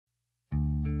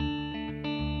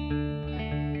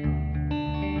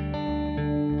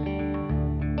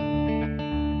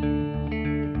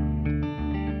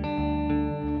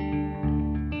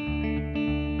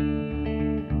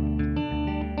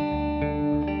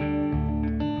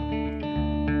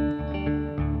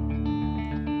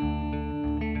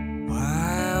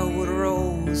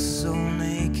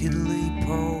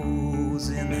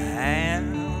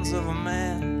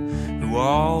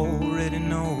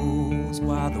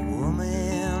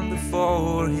woman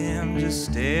before him just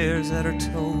stares at her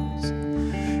toes.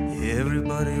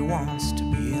 Everybody wants to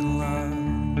be in love.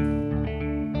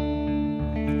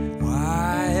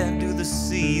 Why do the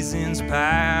seasons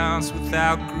pass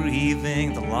without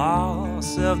grieving the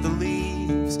loss of the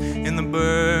leaves and the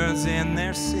birds in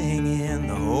their singing,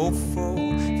 the hopeful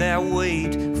that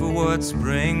wait for what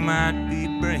spring might be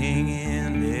bringing?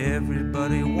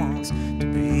 Everybody wants to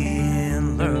be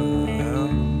in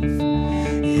love.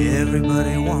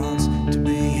 Everybody wants to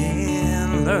be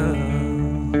in love.